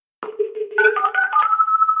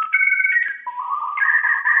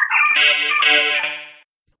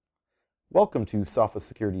Welcome to Sophos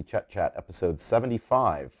Security Chet Chat, episode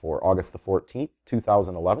 75 for August the 14th,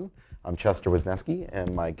 2011. I'm Chester Wisniewski,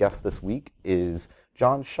 and my guest this week is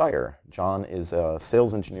John Shire. John is a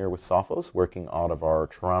sales engineer with Sophos, working out of our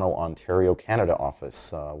Toronto, Ontario, Canada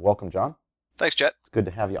office. Welcome, John. Thanks, Chet. It's good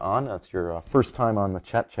to have you on. It's your first time on the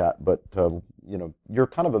Chet Chat, but you're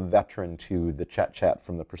kind of a veteran to the Chet Chat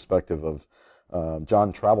from the perspective of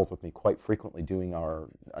John travels with me quite frequently doing our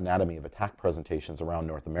anatomy of attack presentations around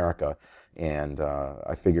North America, and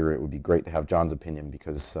I figure it would be great to have John's opinion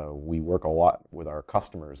because we work a lot with our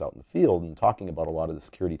customers out in the field and talking about a lot of the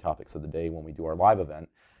security topics of the day when we do our live event,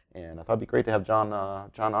 and I thought it'd be great to have John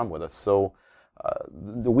on with us. So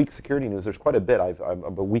the week security news, there's quite a bit.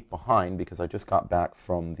 I'm a week behind because I just got back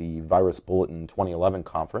from the Virus Bulletin 2011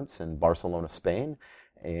 conference in Barcelona, Spain.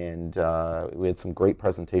 And we had some great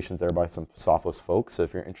presentations there by some Sophos folks. So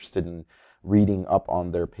if you're interested in reading up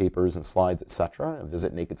on their papers and slides, etc.,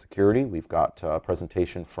 visit Naked Security. We've got a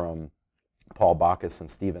presentation from Paul Bacchus and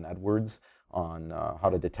Stephen Edwards on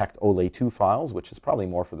how to detect OLE2 files, which is probably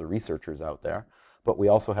more for the researchers out there. But we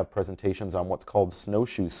also have presentations on what's called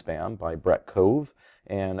snowshoe spam by Brett Cove,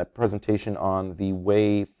 and a presentation on the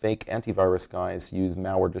way fake antivirus guys use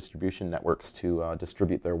malware distribution networks to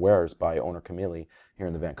distribute their wares by Oner Kamili here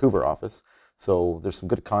in the Vancouver office. So there's some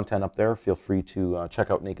good content up there. Feel free to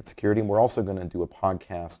check out Naked Security. And we're also going to do a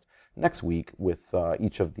podcast next week with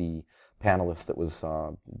each of the panelists that was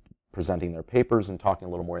presenting their papers and talking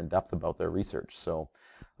a little more in depth about their research. So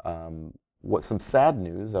some sad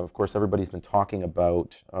news, of course, everybody's been talking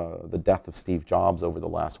about the death of Steve Jobs over the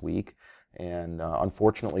last week. And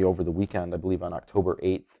unfortunately, over the weekend, I believe on October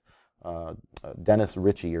 8th, Dennis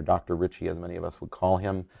Ritchie, or Dr. Ritchie, as many of us would call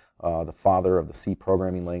him, the father of the C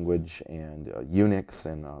programming language and Unix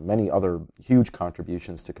and many other huge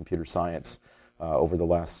contributions to computer science over the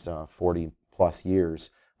last 40 plus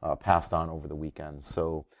years, passed on over the weekend.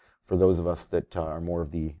 So for those of us that are more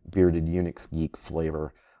of the bearded Unix geek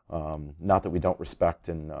flavor, not that we don't respect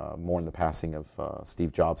and mourn the passing of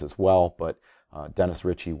Steve Jobs as well, but Dennis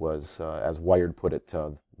Ritchie was, as Wired put it,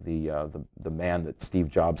 the man that Steve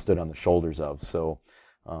Jobs stood on the shoulders of. So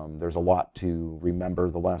there's a lot to remember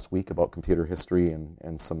the last week about computer history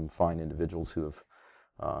and some fine individuals who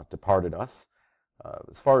have departed us.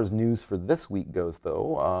 As far as news for this week goes,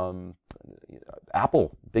 though,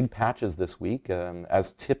 Apple, big patches this week.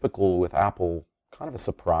 As typical with Apple, kind of a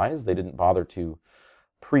surprise. They didn't bother to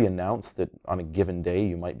pre-announced that on a given day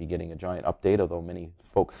you might be getting a giant update, although many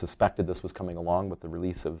folks suspected this was coming along with the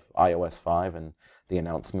release of iOS 5 and the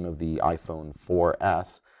announcement of the iPhone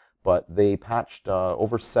 4S. But they patched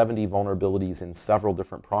over 70 vulnerabilities in several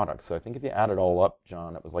different products. So I think if you add it all up,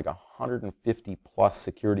 John, it was like 150 plus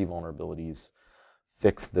security vulnerabilities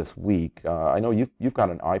fixed this week. I know you've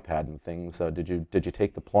got an iPad and things. Did you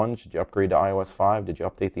take the plunge? Did you upgrade to iOS 5? Did you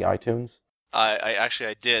update the iTunes?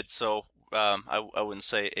 I did. So I wouldn't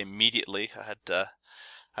say immediately. I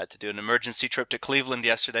had to do an emergency trip to Cleveland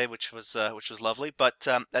yesterday, which was lovely. But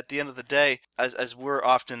at the end of the day, as we're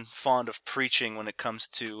often fond of preaching when it comes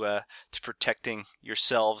to protecting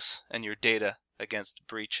yourselves and your data against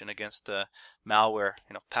breach and against malware,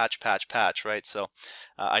 patch, right? So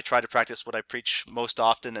I try to practice what I preach most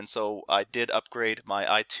often, and so I did upgrade my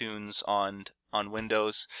iTunes on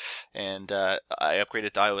Windows, and I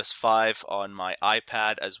upgraded to iOS 5 on my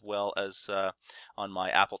iPad as well as on my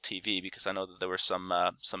Apple TV, because I know that there were some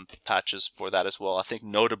patches for that as well. I think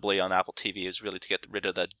notably on Apple TV is really to get rid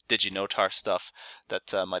of the DigiNotar stuff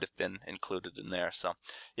that might have been included in there. So,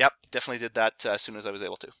 yep, definitely did that as soon as I was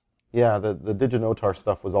able to. Yeah, the DigiNotar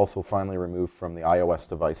stuff was also finally removed from the iOS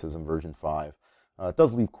devices in version 5. It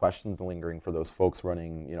does leave questions lingering for those folks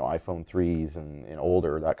running, iPhone 3s and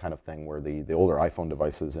older, that kind of thing, where the older iPhone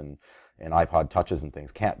devices and iPod Touches and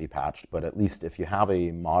things can't be patched. But at least if you have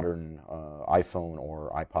a modern iPhone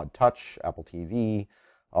or iPod Touch, Apple TV,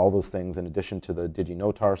 all those things, in addition to the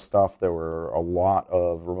DigiNotar stuff, there were a lot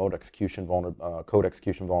of remote execution code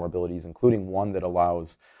execution vulnerabilities, including one that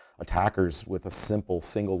allows attackers with a simple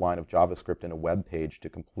single line of JavaScript in a web page to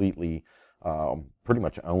completely pretty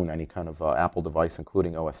much own any kind of Apple device,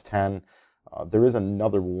 including OS X. There is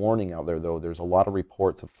another warning out there, though. There's a lot of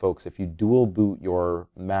reports of folks, if you dual boot your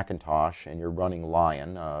Macintosh and you're running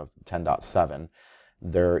Lion 10.7,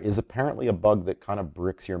 there is apparently a bug that kind of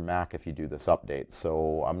bricks your Mac if you do this update.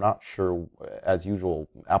 So I'm not sure, as usual,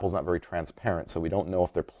 Apple's not very transparent, so we don't know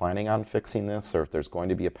if they're planning on fixing this or if there's going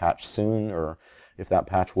to be a patch soon or if that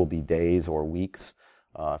patch will be days or weeks.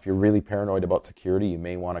 If you're really paranoid about security, you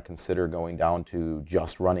may want to consider going down to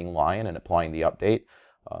just running Lion and applying the update.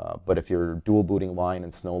 But if you're dual booting Lion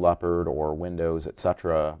and Snow Leopard or Windows,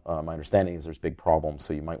 etc., my understanding is there's big problems,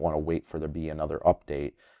 so you might want to wait for there to be another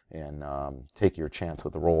update and take your chance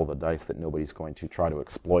with the roll of the dice that nobody's going to try to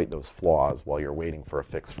exploit those flaws while you're waiting for a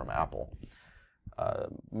fix from Apple.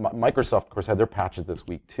 Microsoft, of course, had their patches this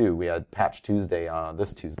week too. We had Patch Tuesday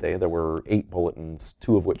this Tuesday. There were 8 bulletins,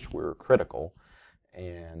 2 of which were critical.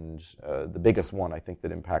 And the biggest one I think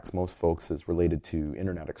that impacts most folks is related to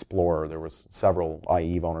Internet Explorer. There was several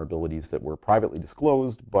IE vulnerabilities that were privately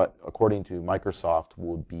disclosed, but according to Microsoft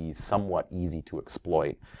would be somewhat easy to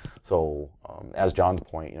exploit. So as John's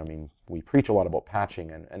point, I mean, we preach a lot about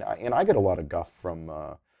patching, and I get a lot of guff from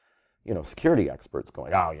security experts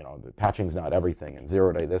going, the patching's not everything, and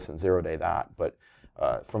 0-day this and 0-day that. But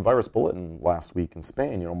from Virus Bulletin last week in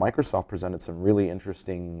Spain, Microsoft presented some really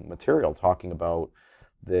interesting material talking about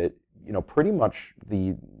that, pretty much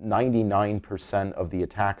the 99% of the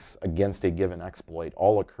attacks against a given exploit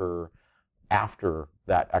all occur after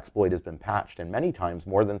that exploit has been patched, and many times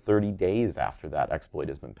more than 30 days after that exploit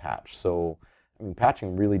has been patched. So, I mean,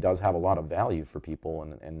 patching really does have a lot of value for people,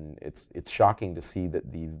 and it's shocking to see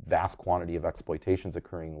that the vast quantity of exploitations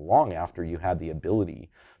occurring long after you had the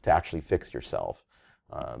ability to actually fix yourself.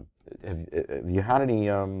 Have you had any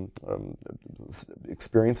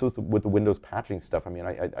experience with the Windows patching stuff? I mean,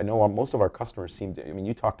 I know most of our customers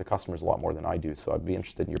you talk to customers a lot more than I do, so I'd be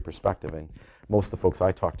interested in your perspective. And most of the folks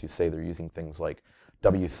I talk to say they're using things like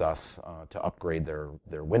WSUS to upgrade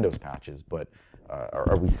their Windows patches, but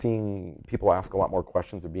are we seeing people ask a lot more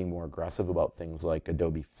questions or being more aggressive about things like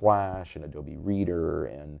Adobe Flash and Adobe Reader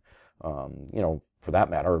and, for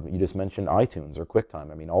that matter, you just mentioned iTunes or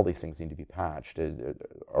QuickTime. I mean, all these things need to be patched.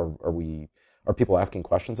 Are people asking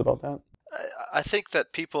questions about that? I think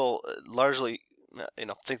that people largely,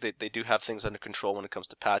 think they do have things under control when it comes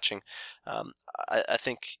to patching. I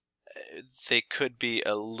think they could be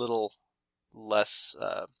a little less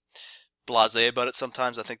blasé about it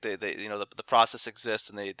sometimes. I think they the process exists,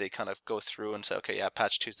 and they kind of go through and say, okay, yeah,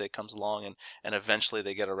 Patch Tuesday comes along, and eventually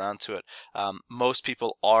they get around to it. Most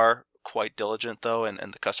people are quite diligent though, and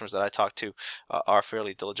the customers that I talk to are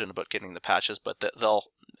fairly diligent about getting the patches, but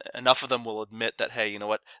enough of them will admit that, hey, you know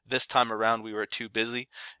what, this time around we were too busy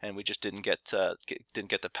and we just didn't get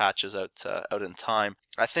the patches out in time.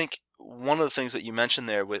 I think one of the things that you mentioned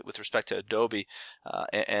there with respect to Adobe,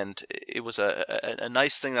 and it was a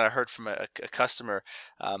nice thing that I heard from a customer,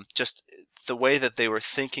 just the way that they were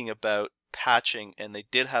thinking about patching, and they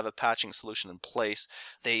did have a patching solution in place.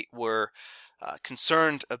 They were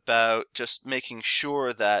concerned about just making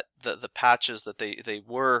sure that the patches that they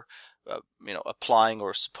were applying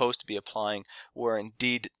or supposed to be applying were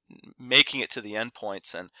indeed making it to the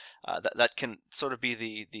endpoints, and that can sort of be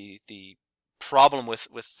the problem with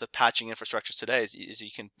the patching infrastructures today is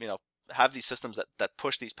you can have these systems that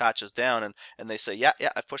push these patches down, and they say, yeah,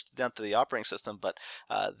 I've pushed it down to the operating system, but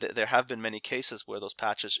there have been many cases where those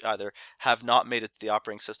patches either have not made it to the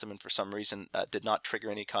operating system and for some reason did not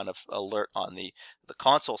trigger any kind of alert on the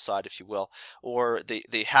console side, if you will, or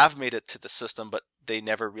they have made it to the system, but they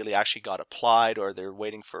never really actually got applied, or they're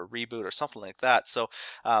waiting for a reboot or something like that. So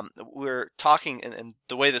we're talking, and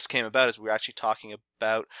the way this came about is we're actually talking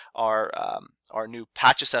about our new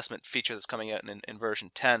patch assessment feature that's coming out in version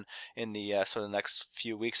 10 in the sort of next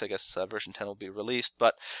few weeks. I guess version 10 will be released,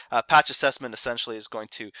 but patch assessment essentially is going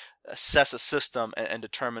to assess a system and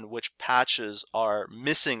determine which patches are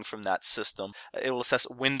missing from that system. It will assess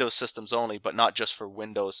Windows systems only, but not just for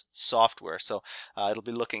Windows software. So it'll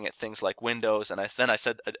be looking at things like Windows, and then I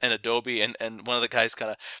said an Adobe, and one of the guys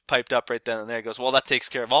kind of piped up right then and there. He goes, well, that takes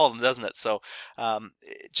care of all of them, doesn't it? So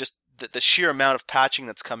just the sheer amount of patching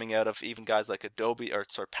that's coming out of even guys like Adobe, or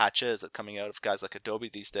sort of patches that coming out of guys like Adobe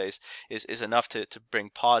these days is enough to bring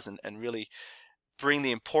pause and really bring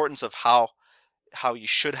the importance of how you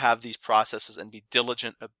should have these processes and be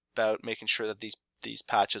diligent about making sure that these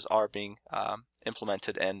patches are being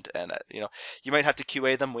implemented, and you might have to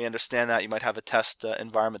QA them. We understand that you might have a test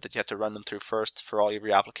environment that you have to run them through first for all of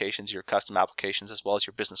your applications, your custom applications, as well as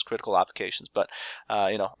your business critical applications. But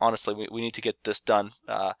honestly, we need to get this done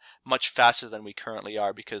much faster than we currently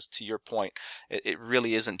are, because to your point, it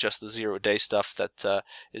really isn't just the 0-day stuff that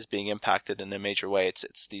is being impacted in a major way.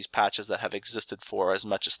 It's these patches that have existed for as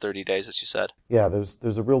much as 30 days, as you said. Yeah,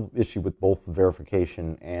 there's a real issue with both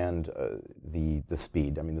verification and the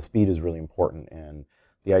speed. I mean, the speed is really important. And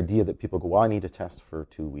the idea that people go, well, I need to test for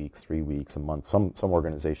 2 weeks, 3 weeks, a month. Some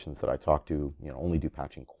organizations that I talk to, only do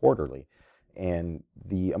patching quarterly. And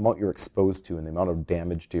the amount you're exposed to and the amount of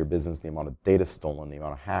damage to your business, the amount of data stolen, the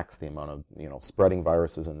amount of hacks, the amount of spreading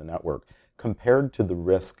viruses in the network compared to the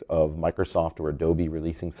risk of Microsoft or Adobe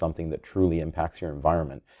releasing something that truly impacts your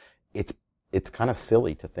environment, it's kind of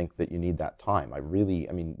silly to think that you need that time. I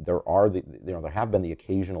mean, there have been the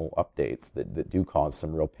occasional updates that do cause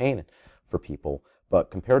some real pain for people, but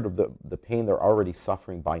compared to the pain they're already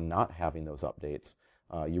suffering by not having those updates,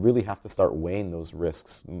 you really have to start weighing those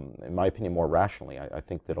risks, in my opinion, more rationally. I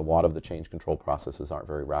think that a lot of the change control processes aren't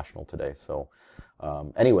very rational today. So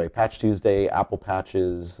anyway, Patch Tuesday, Apple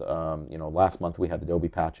patches, last month we had Adobe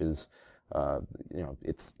patches.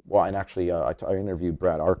 And actually I interviewed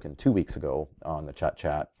Brad Arkin 2 weeks ago on the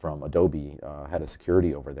Chat from Adobe, head of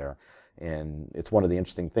security over there. And it's one of the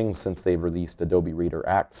interesting things, since they've released Adobe Reader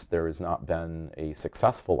X, there has not been a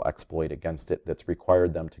successful exploit against it that's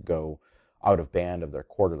required them to go out of band of their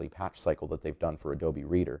quarterly patch cycle that they've done for Adobe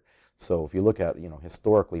Reader. So if you look at,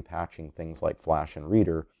 historically patching things like Flash and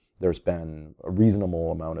Reader, there's been a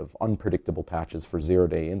reasonable amount of unpredictable patches for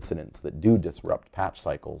zero-day incidents that do disrupt patch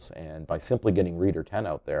cycles. And by simply getting Reader 10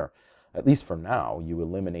 out there, at least for now, you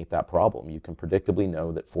eliminate that problem. You can predictably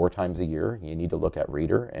know that 4 times a year you need to look at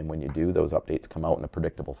Reader, and when you do, those updates come out in a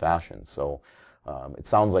predictable fashion. So it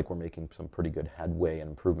sounds like we're making some pretty good headway and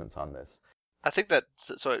improvements on this. I think that,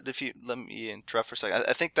 so if you let me interrupt for a second,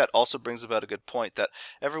 I think that also brings about a good point that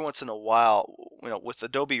every once in a while, with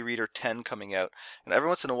Adobe Reader 10 coming out, and every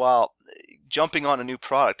once in a while, jumping on a new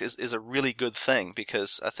product is a really good thing,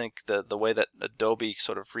 because I think the way that Adobe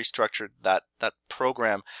sort of restructured that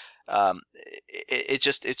program,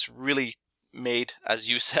 it's really made, as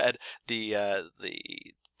you said,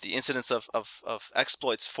 the incidence of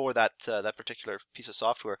exploits for that particular piece of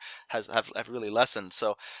software have really lessened.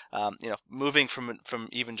 So moving from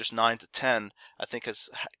even just 9 to 10, I think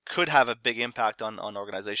could have a big impact on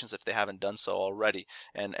organizations if they haven't done so already,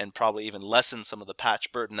 and probably even lessen some of the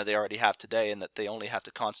patch burden that they already have today, and that they only have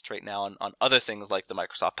to concentrate now on other things like the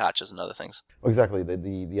Microsoft patches and other things. Exactly.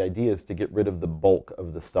 The idea is to get rid of the bulk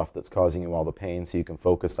of the stuff that's causing you all the pain, so you can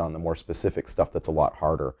focus on the more specific stuff that's a lot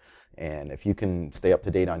harder. And if you can stay up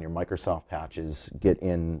to date on your Microsoft patches, get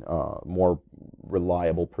in more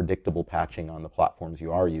reliable, predictable patching on the platforms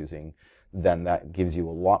you are using, then that gives you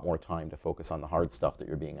a lot more time to focus on the hard stuff that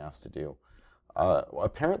you're being asked to do.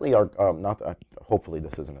 Apparently, hopefully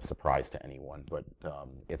this isn't a surprise to anyone, but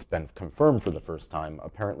it's been confirmed for the first time.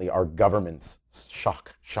 Apparently, our governments,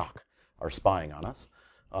 shock, are spying on us.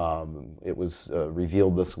 It was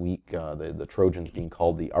revealed this week, the Trojan's being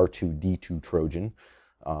called the R2D2 Trojan.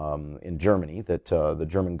 In Germany, that the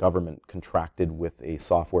German government contracted with a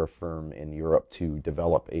software firm in Europe to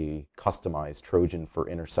develop a customized Trojan for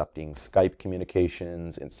intercepting Skype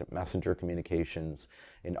communications, instant messenger communications,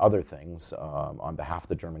 and other things on behalf of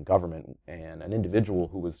the German government. And an individual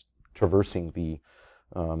who was traversing the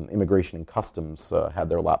immigration and customs had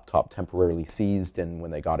their laptop temporarily seized, and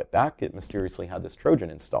when they got it back, it mysteriously had this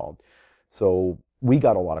Trojan installed. So we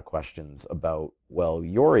got a lot of questions about, well,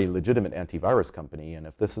 you're a legitimate antivirus company, and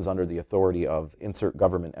if this is under the authority of insert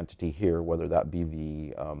government entity here, whether that be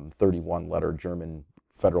the 31-letter German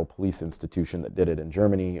federal police institution that did it in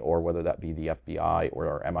Germany, or whether that be the FBI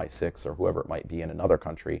or MI6 or whoever it might be in another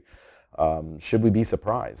country, should we be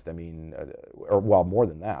surprised? I mean, more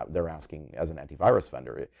than that, they're asking, as an antivirus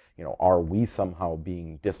vendor, are we somehow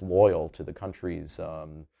being disloyal to the countries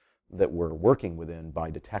that we're working within by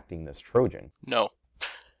detecting this Trojan? No.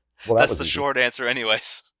 Well, that's the short answer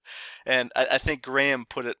anyways. And I think Graham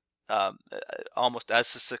put it almost as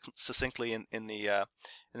succinctly in the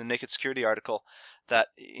Naked Security article, that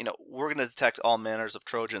we're going to detect all manners of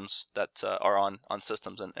Trojans that are on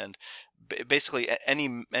systems, and basically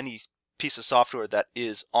any piece of software that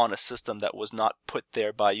is on a system that was not put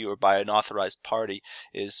there by you or by an authorized party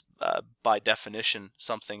is by definition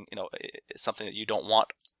something that you don't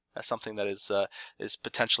want. Something that is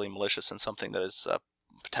potentially malicious, and something that is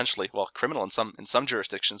potentially criminal in some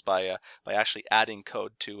jurisdictions by actually adding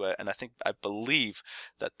code to and I believe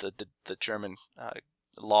that the German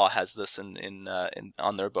law has this in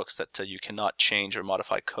on their books, that you cannot change or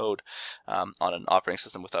modify code on an operating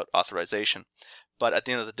system without authorization. But at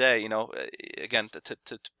the end of the day, again,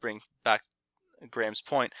 to bring back Graham's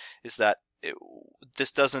point, is that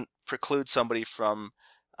this doesn't preclude somebody from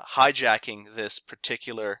hijacking this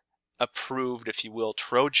particular approved, if you will,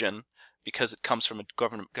 Trojan, because it comes from a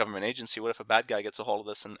government agency. What if a bad guy gets a hold of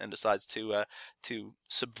this and decides to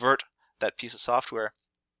subvert that piece of software?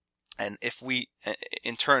 And if we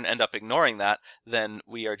in turn end up ignoring that, then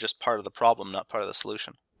we are just part of the problem, not part of the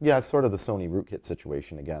solution. Yeah, it's sort of the Sony rootkit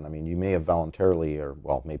situation again. I mean, you may have voluntarily, or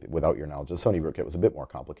well, maybe without your knowledge, the Sony rootkit was a bit more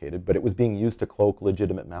complicated, but it was being used to cloak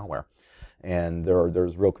legitimate malware. And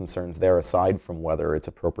there's real concerns there, aside from whether it's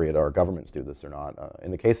appropriate our governments do this or not. In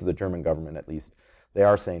the case of the German government, at least, they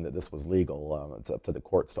are saying that this was legal. It's up to the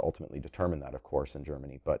courts to ultimately determine that, of course, in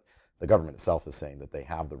Germany. But the government itself is saying that they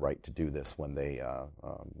have the right to do this when they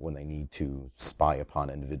need to spy upon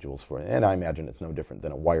individuals for. And I imagine it's no different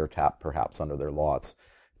than a wiretap, perhaps under their law. It's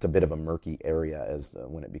a bit of a murky area as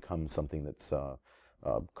when it becomes something that's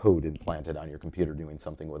code implanted on your computer doing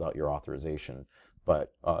something without your authorization.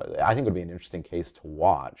 But I think it would be an interesting case to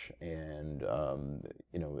watch, and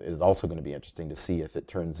it is also going to be interesting to see if it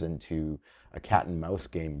turns into a cat and mouse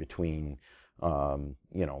game between Barack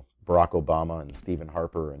Obama and Stephen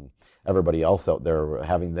Harper and everybody else out there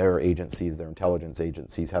having their agencies, their intelligence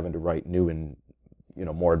agencies, having to write new and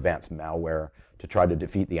more advanced malware to try to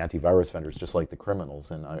defeat the antivirus vendors, just like the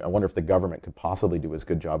criminals. And I wonder if the government could possibly do as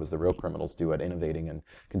good job as the real criminals do at innovating and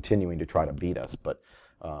continuing to try to beat us. But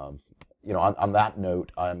on that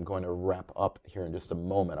note, I'm going to wrap up here in just a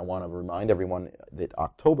moment. I want to remind everyone that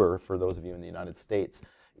October, for those of you in the United States,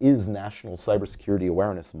 is National Cybersecurity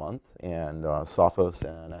Awareness Month, and Sophos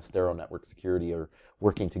and Astero Network Security are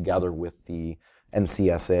working together with the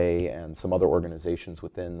NCSA and some other organizations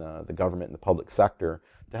within the government and the public sector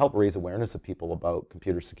to help raise awareness of people about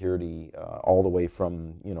computer security, all the way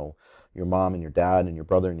from your mom and your dad and your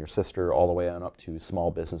brother and your sister, all the way on up to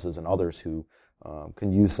small businesses and others who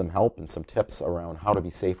can use some help and some tips around how to be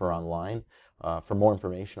safer online. For more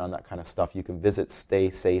information on that kind of stuff, you can visit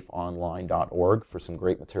staysafeonline.org for some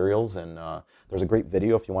great materials. And there's a great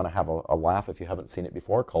video if you want to have a laugh if you haven't seen it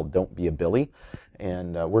before, called Don't Be a Billy.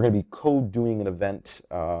 And we're going to be co-doing an event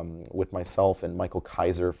with myself and Michael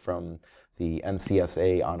Kaiser from the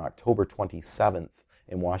NCSA on October 27th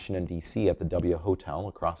in Washington, D.C. at the W Hotel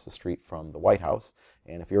across the street from the White House.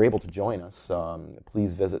 And if you're able to join us,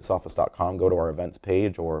 please visit sophos.com, go to our events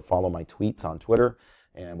page, or follow my tweets on Twitter.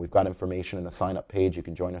 And we've got information in a sign-up page. You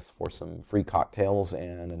can join us for some free cocktails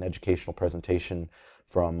and an educational presentation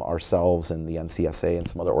from ourselves and the NCSA and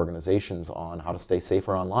some other organizations on how to stay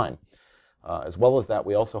safer online. As well as that,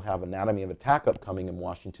 we also have Anatomy of Attack upcoming in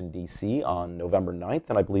Washington, D.C. on November 9th,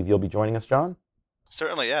 and I believe you'll be joining us, John?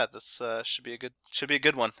 Certainly, yeah. This should be a good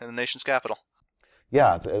one in the nation's capital.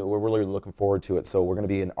 Yeah, we're really looking forward to it. So we're going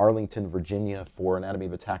to be in Arlington, Virginia for Anatomy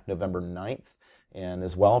of Attack November 9th. And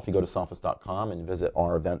as well, if you go to sophos.com and visit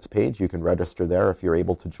our events page, you can register there if you're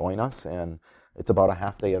able to join us. And it's about a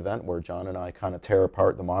half-day event where John and I kind of tear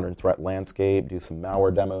apart the modern threat landscape, do some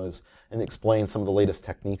malware demos, and explain some of the latest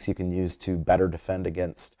techniques you can use to better defend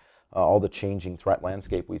against all the changing threat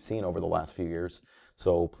landscape we've seen over the last few years.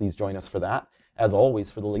 So please join us for that. As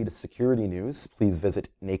always, for the latest security news, please visit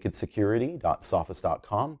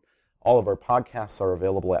nakedsecurity.sophos.com. All of our podcasts are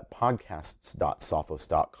available at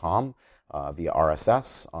podcasts.sophos.com. Via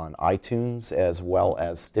RSS on iTunes, as well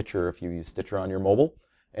as Stitcher if you use Stitcher on your mobile.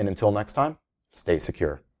 And until next time, stay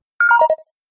secure.